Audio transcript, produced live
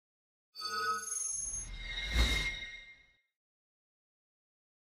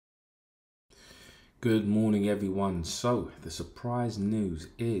Good morning, everyone. So the surprise news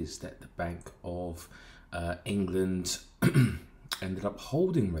is that the Bank of England ended up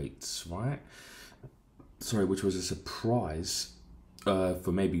holding rates, right? Sorry, which was a surprise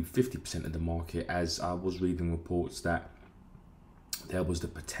for maybe 50% of the market, as I was reading reports that there was the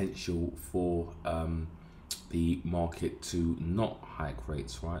potential for the market to not hike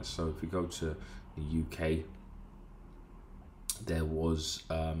rates, right? So if we go to the UK, there was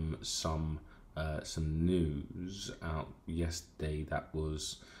some news out yesterday that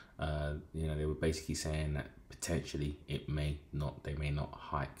was, they were basically saying that potentially they may not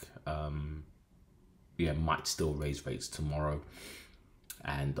hike, might still raise rates tomorrow,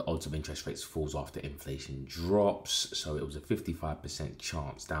 and the odds of interest rates falls after inflation drops. So it was a 55%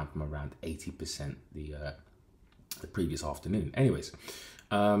 chance, down from around 80% the previous afternoon. Anyways,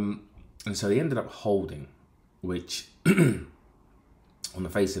 and so they ended up holding, which on the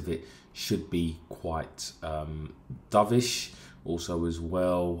face of it should be quite dovish. Also as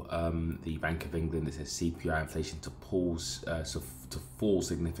well, the Bank of England, it says CPI inflation to fall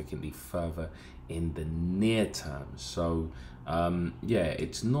significantly further in the near term. So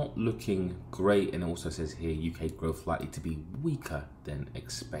it's not looking great. And it also says here UK growth likely to be weaker than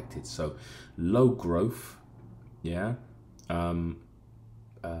expected. So low growth, CPI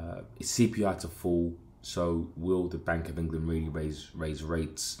to fall. So will the Bank of England really raise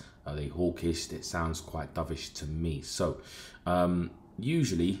rates? Are they hawkish? It sounds quite dovish to me. So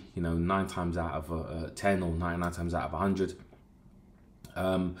usually, 9 times out of 10 or 99 times out of 100,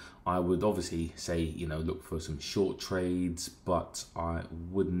 I would obviously say, look for some short trades, but I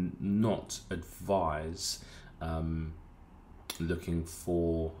would not advise looking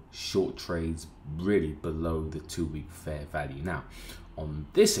for short trades really below the 2-week fair value. Now, on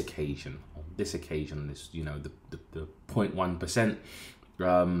this occasion, this the 0.1%,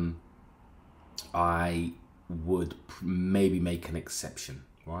 I would maybe make an exception,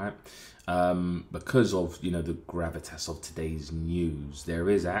 right? Because of the gravitas of today's news. There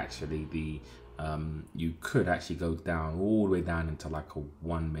is actually you could actually go down all the way down into like a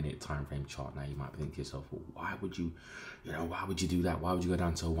 1 minute time frame chart. Now you might think to yourself, well, why would you do that? Why would you go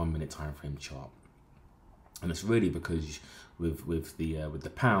down to a 1 minute time frame chart? And it's really because with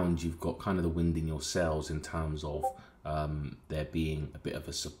the pound, you've got kind of the wind in your sails in terms of there being a bit of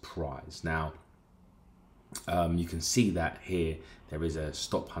a surprise. Now you can see that here there is a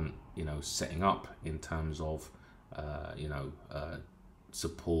stop hunt, setting up in terms of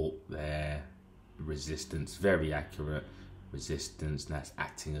support there, resistance, very accurate resistance, and that's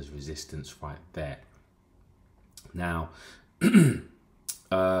acting as resistance right there. Now this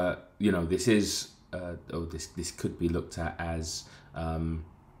is this could be looked at as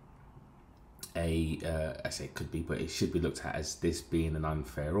I say it could be, but it should be looked at as this being an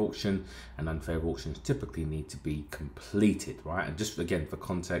unfair auction, and unfair auctions typically need to be completed, right? And just again for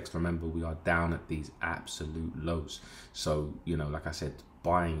context, remember we are down at these absolute lows. So like I said,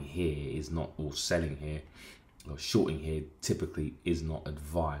 buying here is not, or selling here or shorting here typically is not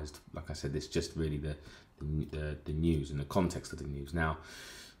advised. Like I said, it's just really the news and the context of the news. Now,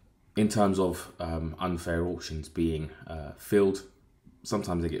 in terms of unfair auctions being filled,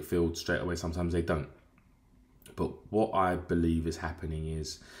 sometimes they get filled straight away, sometimes they don't. But what I believe is happening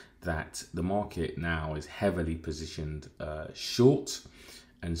is that the market now is heavily positioned short,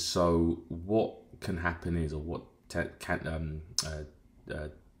 and so what can happen is, or what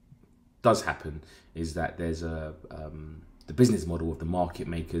does happen is that there's the business model of the market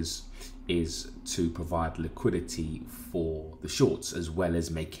makers is to provide liquidity for the shorts as well as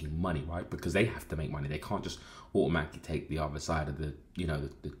making money, right? Because they have to make money. They can't just automatically take the other side of the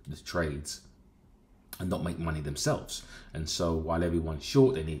trades and not make money themselves. And so while everyone's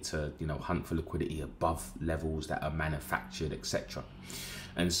short, they need to hunt for liquidity above levels that are manufactured, etc.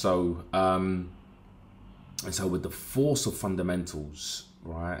 And so with the force of fundamentals,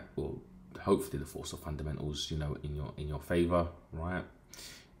 right? Well, hopefully the force of fundamentals, in your favor, right?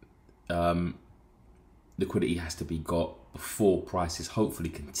 Liquidity has to be got before prices hopefully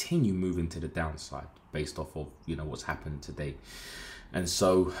continue moving to the downside based off of what's happened today. And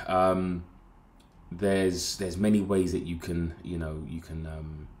so there's many ways that you can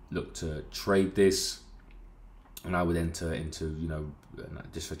look to trade this, and I would enter into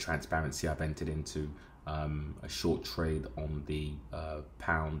just for transparency, I've entered into a short trade on the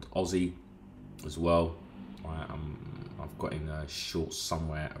pound Aussie as well. I've got in a short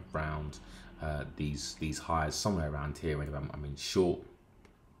somewhere around these highs, somewhere around here. Anyway, I'm in short,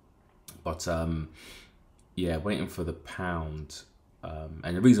 but waiting for the pound.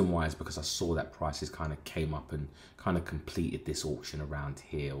 And the reason why is because I saw that prices kind of came up and kind of completed this auction around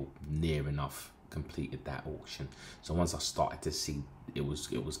here, or near enough completed that auction. So once I started to see it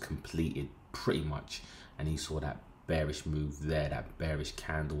was completed pretty much, and he saw that bearish move there, that bearish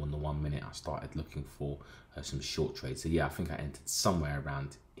candle on the 1 minute, I started looking for some short trades. So yeah, I think I entered somewhere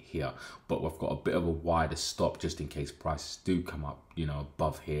around here, but we've got a bit of a wider stop just in case prices do come up, you know,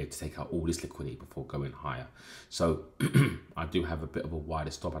 above here to take out all this liquidity before going higher. So I do have a bit of a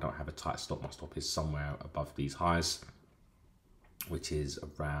wider stop. I don't have a tight stop. My stop is somewhere above these highs, which is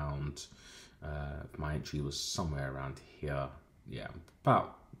around my entry was somewhere around here. Yeah,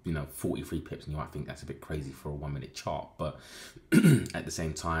 about, you know, 43 pips, and you might think that's a bit crazy for a 1 minute chart, but at the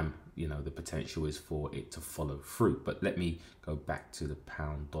same time, you know, the potential is for it to follow through. But let me go back to the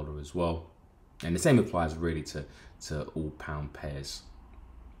pound dollar as well, and the same applies really to all pound pairs,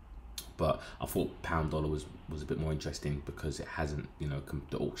 but I thought pound dollar was a bit more interesting because it hasn't, you know,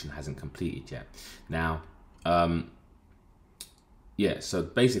 the auction hasn't completed yet. Now yeah, so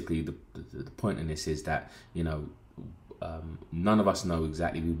basically the point in this is that, you know, none of us know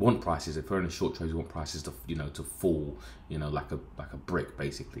exactly. We want prices, if we're in a short trade, we want prices to, you know, to fall, you know, like a brick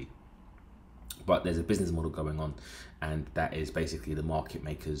basically. But there's a business model going on, and that is basically the market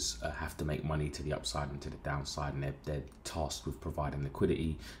makers have to make money to the upside and to the downside, and they're tasked with providing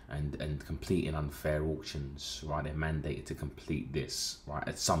liquidity and completing unfair auctions, right? They're mandated to complete this, right?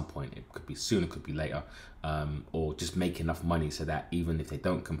 At some point, it could be soon, it could be later, or just make enough money so that even if they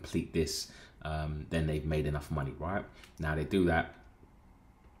don't complete this, then they've made enough money, right? Now they do that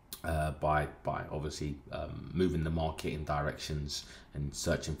by obviously moving the market in directions and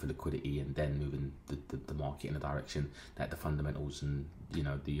searching for liquidity, and then moving the market in a direction that the fundamentals and, you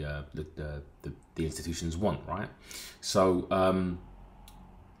know, the institutions want, right? So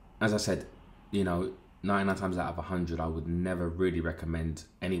as I said, you know, 99 times out of 100, I would never really recommend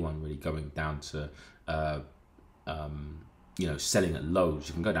anyone really going down to you know, selling at lows.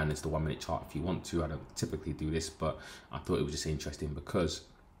 You can go down into the 1 minute chart if you want to. I don't typically do this, but I thought it was just interesting because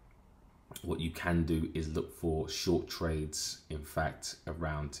what you can do is look for short trades, in fact,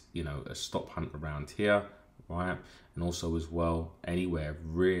 around, you know, a stop hunt around here, right? And also as well, anywhere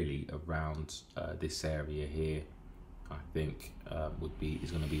really around this area here, I think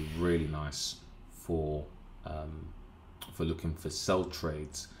is going to be really nice for looking for sell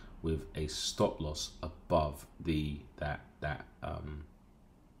trades with a stop loss above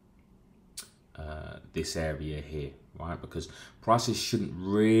this area here, right? Because prices shouldn't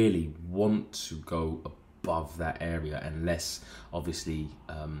really want to go above that area unless obviously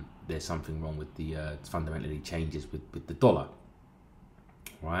there's something wrong with the fundamentally changes with the dollar,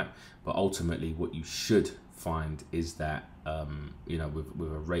 right? But ultimately what you should find is that you know,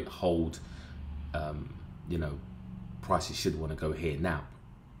 with a rate hold, you know, prices should want to go here now.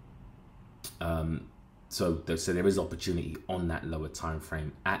 So there is opportunity on that lower time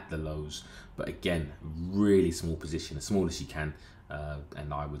frame at the lows, but again, really small position, as small as you can,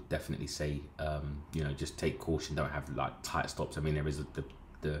 and I would definitely say, you know, just take caution. Don't have like tight stops. I mean, there is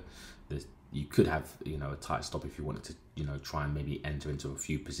you could have, you know, a tight stop if you wanted to, you know, try and maybe enter into a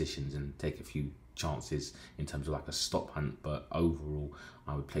few positions and take a few chances in terms of like a stop hunt. But overall,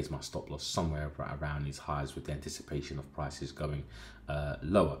 I would place my stop loss somewhere around these highs with the anticipation of prices going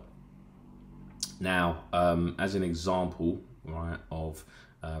lower. Now, as an example, right, of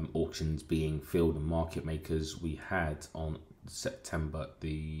auctions being filled and market makers, we had on September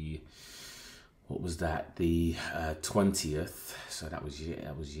the, what was that, the 20th, so that was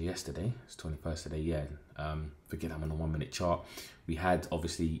yesterday, it's 21st today, yeah. Forget I'm on a 1 minute chart. We had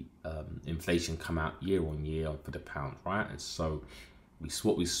obviously inflation come out year on year for the pound, right? And so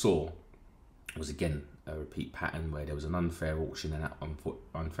what we saw was again a repeat pattern where there was an unfair auction, and that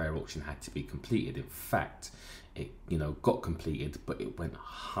unfair auction had to be completed. In fact, it, you know, got completed, but it went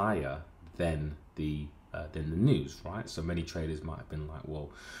higher than the news, right? So many traders might have been like, well,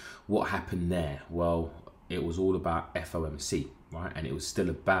 what happened there? Well, it was all about FOMC, right? And it was still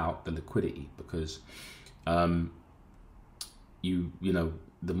about the liquidity, because you know,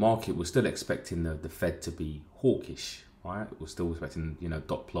 the market was still expecting the Fed to be hawkish, right? We're still expecting, you know,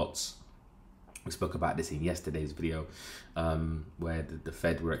 dot plots. We spoke about this in yesterday's video, where the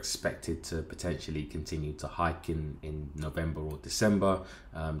Fed were expected to potentially continue to hike in November or December,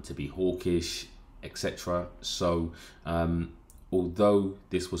 to be hawkish, etc. So although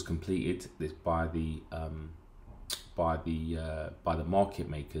this was completed by the market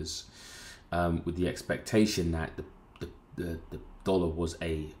makers, with the expectation that the dollar was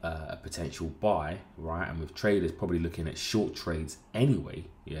a potential buy, right? And with traders probably looking at short trades anyway,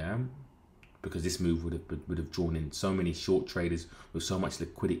 yeah, because this move would have drawn in so many short traders with so much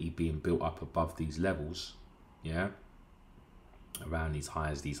liquidity being built up above these levels, yeah. around these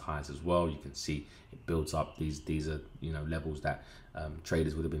highs as well. You can see it builds up. These are, you know, levels that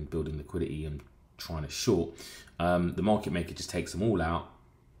traders would have been building liquidity and trying to short. The market maker just takes them all out,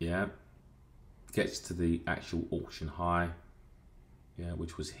 yeah, gets to the actual auction high, yeah,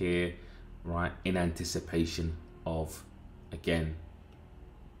 which was here, right, in anticipation of, again,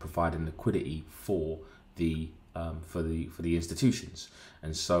 providing liquidity for the institutions.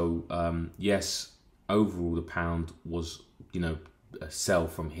 And so yes, overall the pound was, you know, a sell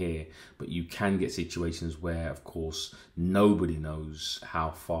from here, but you can get situations where, of course, nobody knows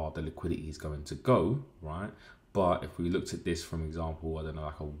how far the liquidity is going to go, right? But if we looked at this from example, I don't know,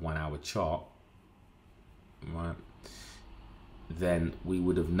 like a 1 hour chart, right, then we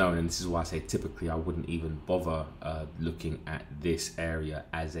would have known, and this is why I say typically I wouldn't even bother looking at this area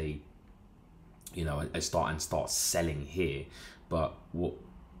as a, you know, start selling here. But what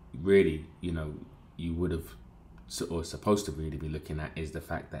really, you know, you would have or supposed to really be looking at is the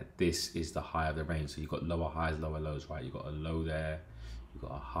fact that this is the high of the range. So you've got lower highs, lower lows, right? You've got a low there, you've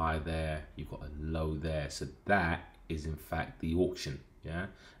got a high there, you've got a low there. So that is in fact the auction, yeah?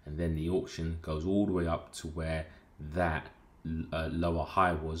 And then the auction goes all the way up to where that lower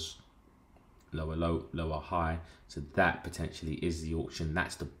high was, lower low, lower high. So that potentially is the auction.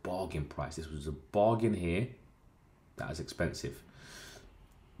 That's the bargain price. This was a bargain here. That was expensive.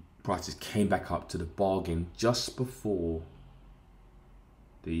 Prices came back up to the bargain just before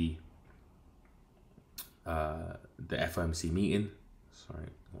the FOMC meeting. Sorry,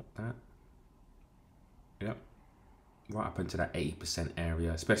 not that. Yep, right up into that 80%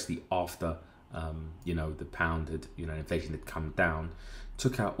 area, especially after you know, the pound had, you know, inflation had come down,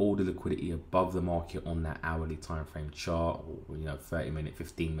 took out all the liquidity above the market on that hourly time frame chart, or, you know, 30-minute,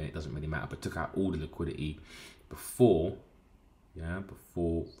 15-minute, doesn't really matter, but took out all the liquidity before, yeah,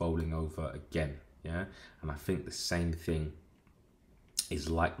 before rolling over again, yeah. And I think the same thing is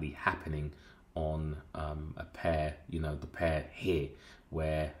likely happening on a pair, you know, the pair here,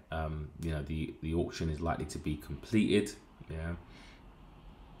 where you know, the auction is likely to be completed, yeah.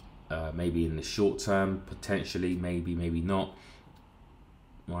 Maybe in the short term, potentially, maybe not,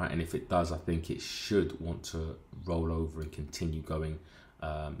 right? And if it does, I think it should want to roll over and continue going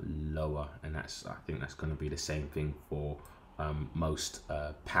lower, and I think that's going to be the same thing for most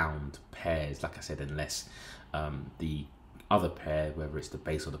pound pairs, like I said, unless the other pair, whether it's the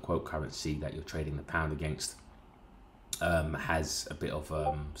base or the quote currency that you're trading the pound against, has a bit of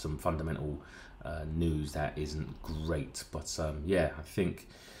some fundamental news that isn't great. But yeah, I think,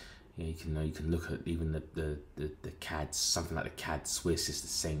 yeah, you can look at even the CAD, something like the CAD Swiss is the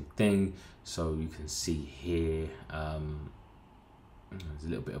same thing. So you can see here, there's a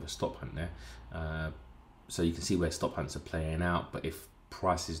little bit of a stop hunt there. So you can see where stop hunts are playing out. But if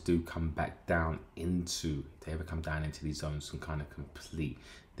prices do come back down into, if they ever come down into these zones and kind of complete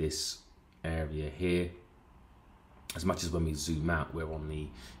this area here, as much as when we zoom out, we're on the,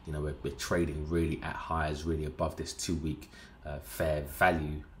 you know, we're trading really at highs, really above this 2-week fair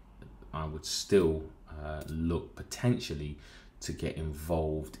value, I would still look potentially to get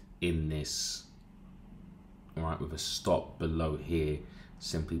involved in this, right, with a stop below here,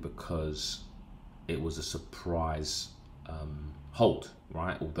 simply because it was a surprise hold,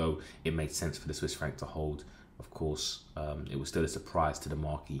 right? Although it made sense for the Swiss franc to hold, of course, it was still a surprise to the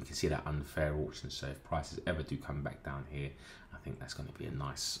market. You can see that unfair auction. So if prices ever do come back down here, I think that's going to be a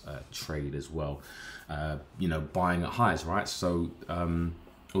nice trade as well. You know, buying at highs, right? So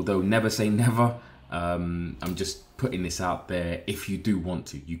although never say never, I'm just putting this out there. If you do want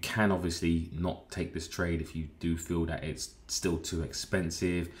to, you can obviously not take this trade if you do feel that it's still too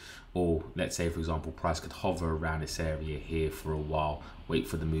expensive, or let's say, for example, price could hover around this area here for a while, wait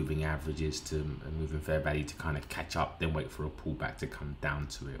for the moving averages to moving fair value to kind of catch up, then wait for a pullback to come down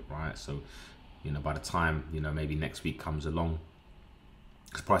to it, right? So, you know, by the time, you know, maybe next week comes along,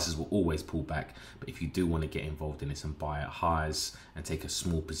 because prices will always pull back. But if you do want to get involved in this and buy at highs and take a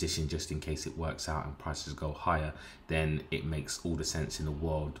small position just in case it works out and prices go higher, then it makes all the sense in the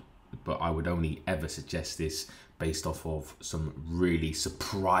world. But I would only ever suggest this based off of some really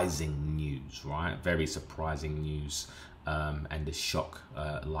surprising news, right? Very surprising news, and a shock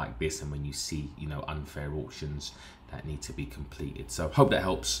like this, and when you see, you know, unfair auctions that need to be completed. So hope that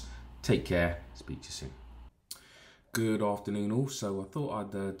helps. Take care. Speak to you soon. Good afternoon all. So I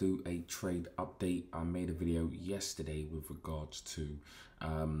thought I'd do a trade update. I made a video yesterday with regards to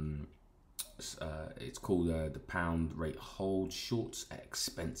it's called the pound rate hold, shorts at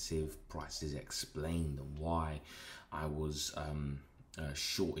expensive prices explained, and why I was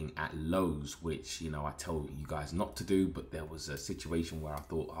shorting at lows, which, you know, I told you guys not to do. But there was a situation where I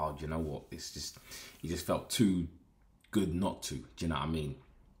thought, oh, you know what, it's just, you just felt too good not to. Do you know what I mean?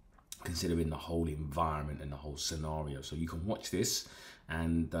 Considering the whole environment and the whole scenario. So you can watch this,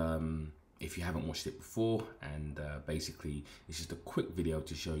 and if you haven't watched it before, and basically it's just a quick video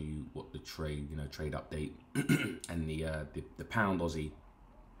to show you what the trade, trade update, and the pound Aussie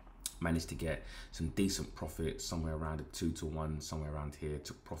managed to get some decent profits, somewhere around a 2-to-1, somewhere around here.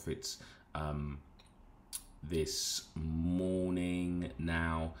 Took profits this morning.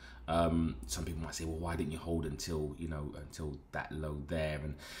 Now some people might say, well, why didn't you hold until until that low there?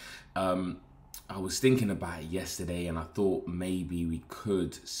 And I was thinking about it yesterday, and I thought maybe we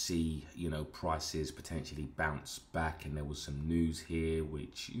could see prices potentially bounce back, and there was some news here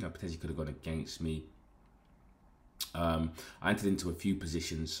which potentially could have gone against me. I entered into a few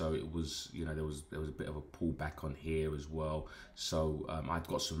positions, so it was there was a bit of a pullback on here as well. So I'd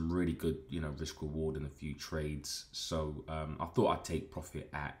got some really good risk reward in a few trades. So I thought I'd take profit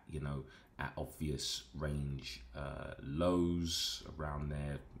at at obvious range lows around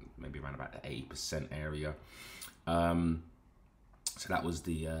there, maybe around about the 80% area. So that was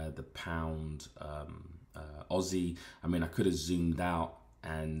the pound Aussie. I mean, I could have zoomed out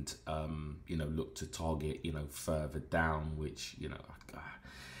and look to target further down, which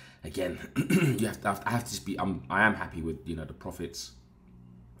again I have to just be I am happy with the profits,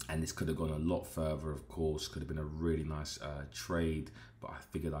 and this could have gone a lot further. Of course, could have been a really nice trade, but I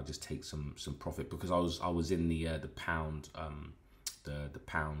figured I'd just take some profit because I was in the pound the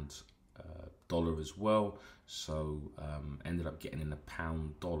pound dollar as well. So ended up getting in the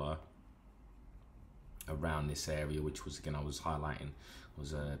pound dollar around this area, which was, again, I was highlighting,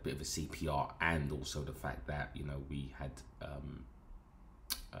 was a bit of a CPR, and also the fact that we had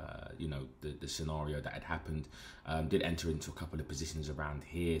the scenario that had happened. Did enter into a couple of positions around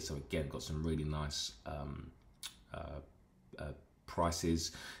here, so again got some really nice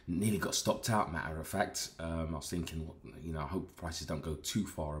prices. Nearly got stopped out, matter of fact. I was thinking, I hope prices don't go too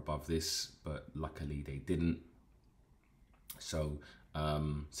far above this, but luckily they didn't. So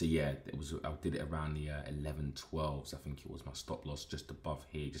so yeah, I did it around the 11-12s. I think it was my stop loss, just above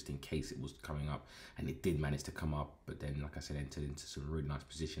here, just in case it was coming up, and it did manage to come up. But then, like I said, entered into some really nice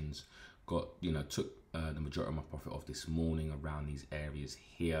positions. Got took the majority of my profit off this morning around these areas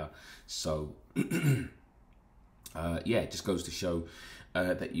here. So yeah, it just goes to show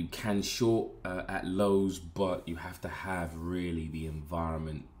that you can short at lows, but you have to have really the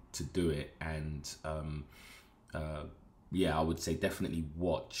environment to do it. And yeah, I would say definitely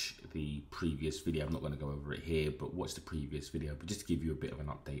watch the previous video. I'm not going to go over it here, but watch the previous video. But just to give you a bit of an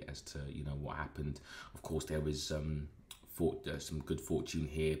update as to what happened. Of course, there was some good fortune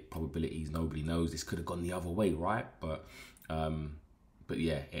here. Probabilities, nobody knows. This could have gone the other way, right? But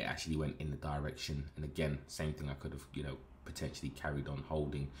yeah, it actually went in the direction. And again, same thing. I could have potentially carried on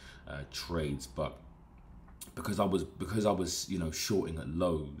holding trades, but because I was shorting at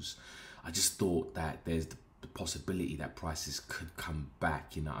lows, I just thought that there's the possibility that prices could come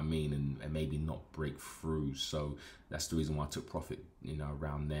back, you know what I mean, and maybe not break through. So that's the reason why I took profit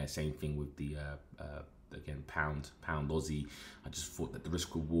around there. Same thing with the again pound Aussie. I just thought that the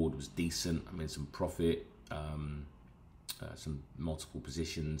risk reward was decent. I made some profit, some multiple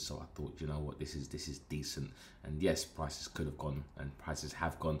positions, so I thought, what, this is decent. And yes, prices could have gone, and prices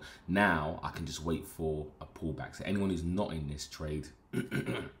have gone. Now I can just wait for a pullback. So anyone who's not in this trade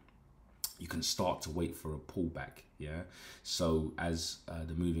you can start to wait for a pullback. Yeah, so as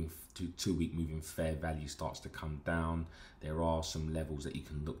the two-week moving fair value starts to come down, there are some levels that you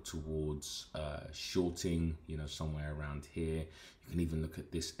can look towards shorting, somewhere around here. You can even look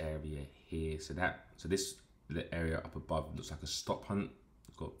at this area here. So this area up above looks like a stop hunt.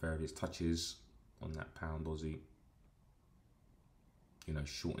 It's got various touches on that pound Aussie,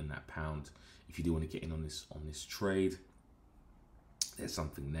 shorting that pound. If you do want to get in on this trade, there's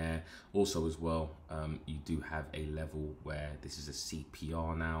something there. Also as well, you do have a level where this is a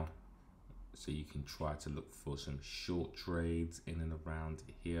CPR now, so you can try to look for some short trades in and around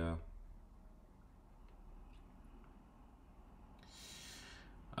here.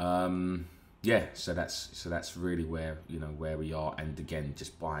 Yeah, so that's really where where we are, and again,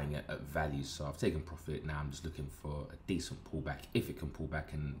 just buying it at value. So I've taken profit. Now I'm just looking for a decent pullback, if it can pull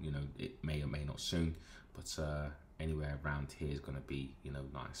back, and it may or may not soon, but anywhere around here is going to be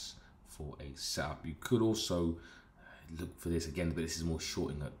nice for a setup. You could also look for this again, but this is more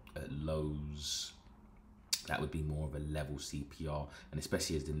shorting at lows. That would be more of a level CPR, and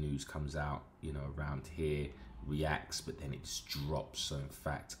especially as the news comes out, around here, reacts, but then it just drops. So in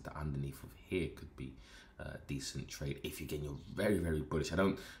fact, the underneath of here could be a decent trade if, again, you're very, very bullish. I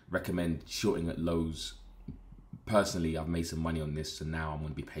don't recommend shorting at lows personally, I've made some money on this, so now I'm going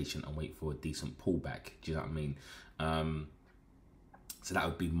to be patient and wait for a decent pullback. Do you know what I mean? So that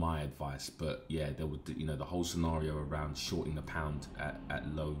would be my advice. But yeah, there would, you know, the whole scenario around shorting the pound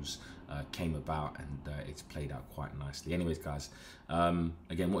at lows came about, and it's played out quite nicely. Anyways, guys,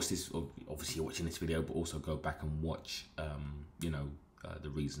 again, watch this. Obviously, you're watching this video, but also go back and watch, you know, the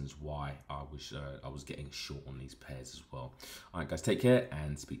reasons why I was getting short on these pairs as well. All right, guys, take care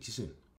and speak to you soon.